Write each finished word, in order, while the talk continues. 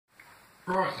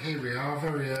Right, here we are,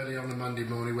 very early on a Monday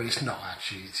morning. Well, it's not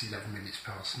actually, it's 11 minutes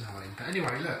past 9. But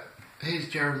anyway, look, here's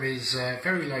Jeremy's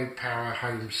very low power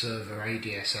home server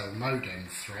ADSL modem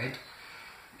thread.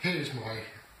 Here's my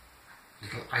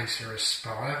little Acer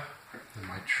Aspire and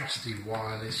my trusty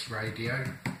wireless radio.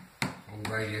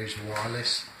 All radios are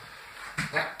wireless.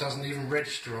 That doesn't even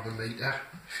register on a meter.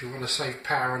 If you want to save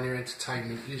power on your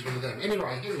entertainment, use one of them.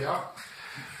 Anyway, here we are.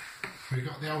 We've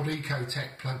got the old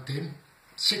Ecotech plugged in.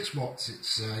 6 watts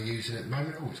it's using at the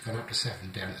moment. Oh, it's gone up to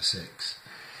 7, down to 6.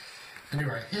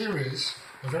 Anyway, here is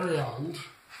a very old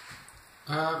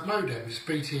modem. It's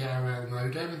BTRL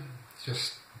modem. It's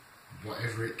just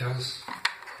whatever it does.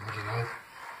 I don't know.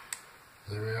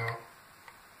 There we are.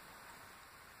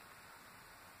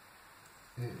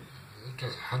 It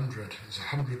does 100. It's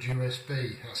 100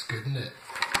 USB. That's good, isn't it?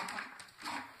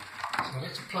 So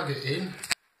let's plug it in.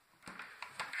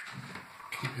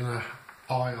 Keeping an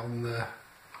eye on the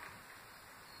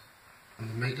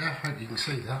meter. Hope you can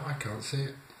see that. I can't see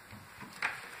it.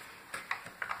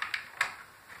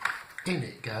 In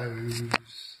it goes.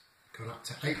 Gone up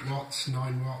to 8 watts,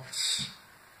 9 watts,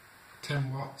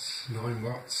 10 watts, 9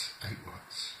 watts, 8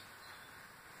 watts,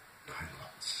 9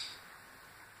 watts.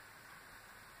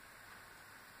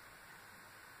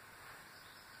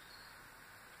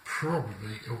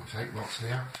 Probably, oh, it's 8 watts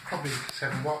now. Probably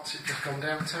 7 watts it's just gone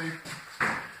down to.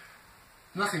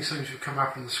 Nothing seems to have come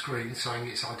up on the screen saying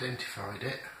it's identified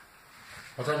it.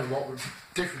 I don't know what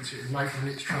difference it would make when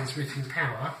it's transmitting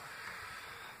power.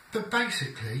 But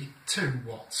basically, 2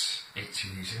 watts it's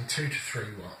using, 2 to 3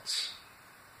 watts,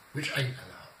 which ain't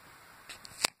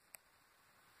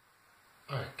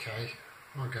a lot. Okay,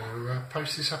 I'm going to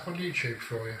post this up on YouTube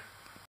for you.